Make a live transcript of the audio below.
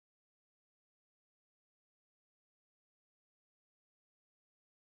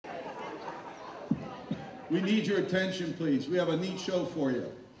We need your attention, please. We have a neat show for you.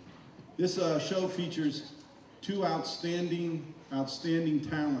 This show features two outstanding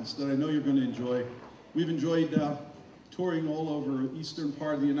talents that I know you're going to enjoy. We've enjoyed touring all over the eastern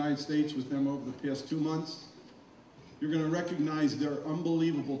part of the United States with them over the past 2 months. You're going to recognize their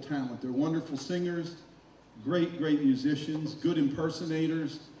unbelievable talent. They're wonderful singers, great musicians, good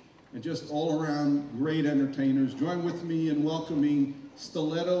impersonators, and just all around great entertainers. Join with me in welcoming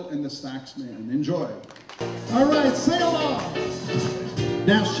Stiletto and The Saxman. Enjoy. All right, sing along.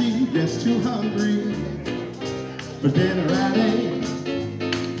 Now she gets too hungry for dinner at 8,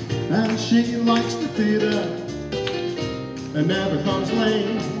 and she likes the theater and never comes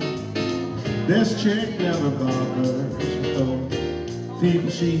late. This chick never bothers with people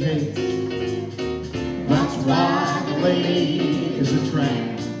she hates. That's why the lady is a tramp.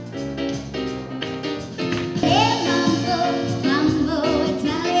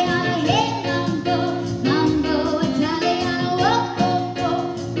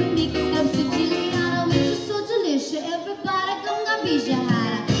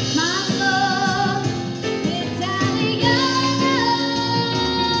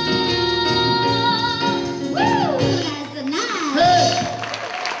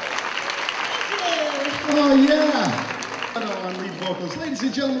 Ladies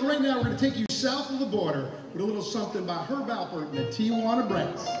and gentlemen, right now we're going to take you south of the border with a little something by Herb Alpert and the Tijuana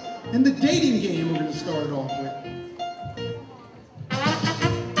Brass. And the dating game we're going to start it off with.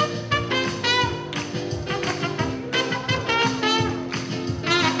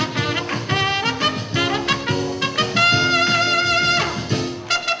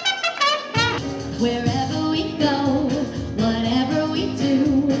 Wherever we go, whatever we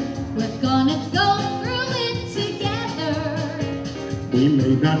do, we're gonna go through it together. We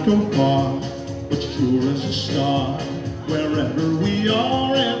may not go far, but sure as a star. Wherever we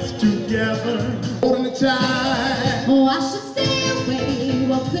are, it's together. Holding it tight. Oh, I should stay away.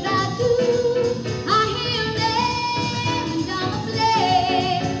 What could I do? I hear them down the play.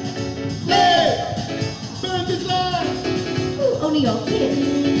 Hey! Burn this line! Ooh, only your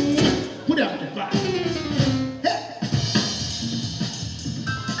kids. Put out the fire. Hey!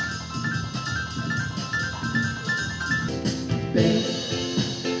 Babe,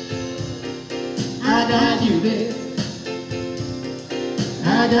 I got you there.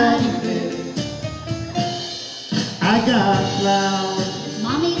 I got you there. I got flowers.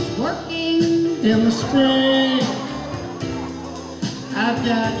 Mommy's working. In the spring, I've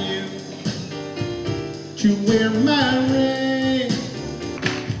got you to wear my ring.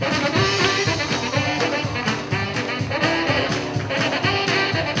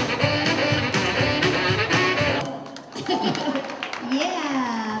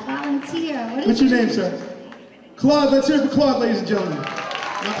 Yeah, volunteer. What's your name, sir? Claude. Let's hear it for Claude, ladies and gentlemen.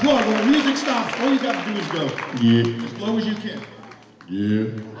 Now, Claude, when the music stops, all you got to do is go. Yeah. As low as you can. Yeah.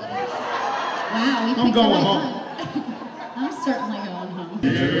 Wow, we I'm going home. I'm certainly going home.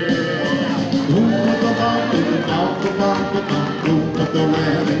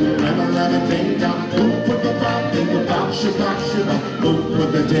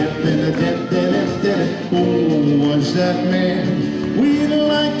 Was that man? We'd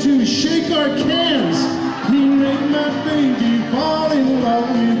like to shake our cans. He made my baby fall in love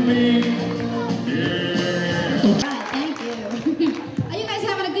with me. Thank you. Are you guys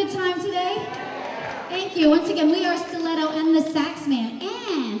having a good time today? Thank you. Once again, we are Stiletto and The Saxman.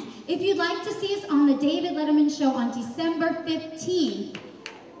 And if you'd like to see us on the David Letterman Show on December 15th,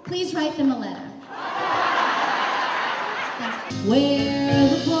 please write them a letter. Where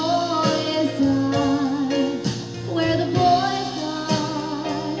the boys are, where the boys are,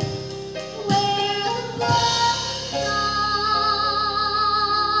 where the boys are,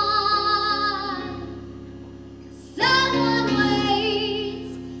 someone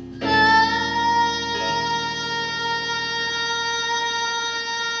waits for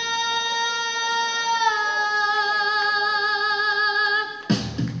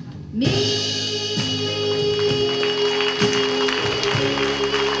me.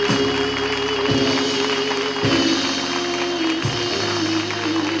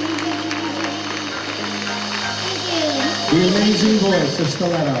 The amazing voice of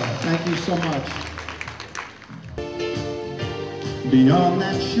Stiletto. Thank you so much. Beyond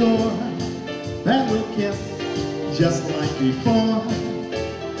that shore that we'll kiss just like before.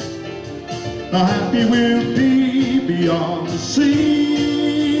 How happy we'll be beyond the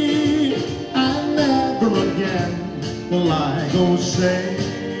sea. And never again will I go sailing.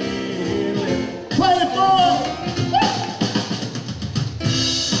 Play it for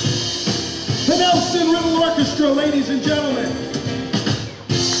the Nelson Riddle Orchestra, ladies and gentlemen.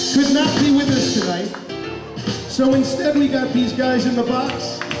 Could not be with us tonight, So instead we got these guys in the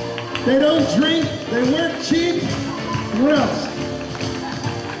box. They don't drink, they work cheap. What else?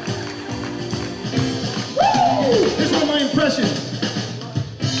 Woo! Here's one of my impressions.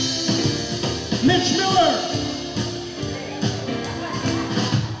 Mitch Miller.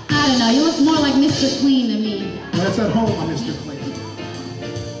 I don't know, you look more like Mr. Clean to me. That's at home, I'm Mr. Clean.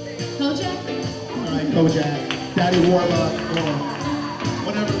 Kojak? All right, Kojak, Daddy Warbuck, or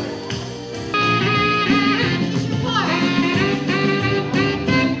whatever. It's your part.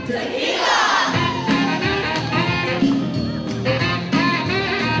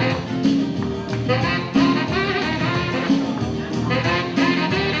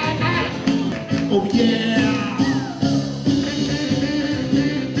 Oh yeah!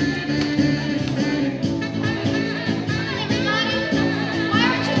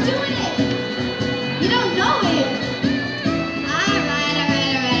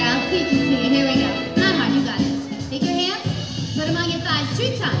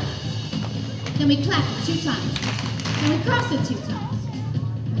 Then we clap it 2 times. Then we cross it 2 times.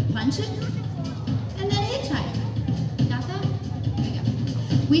 We punch it, and then hitchhike. Got that? Here we go.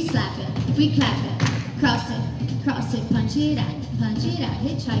 We slap it, we clap it, cross it, punch it out,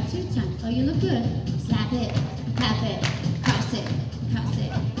 hitchhike 2 times. Oh, you look good. Slap it, clap it,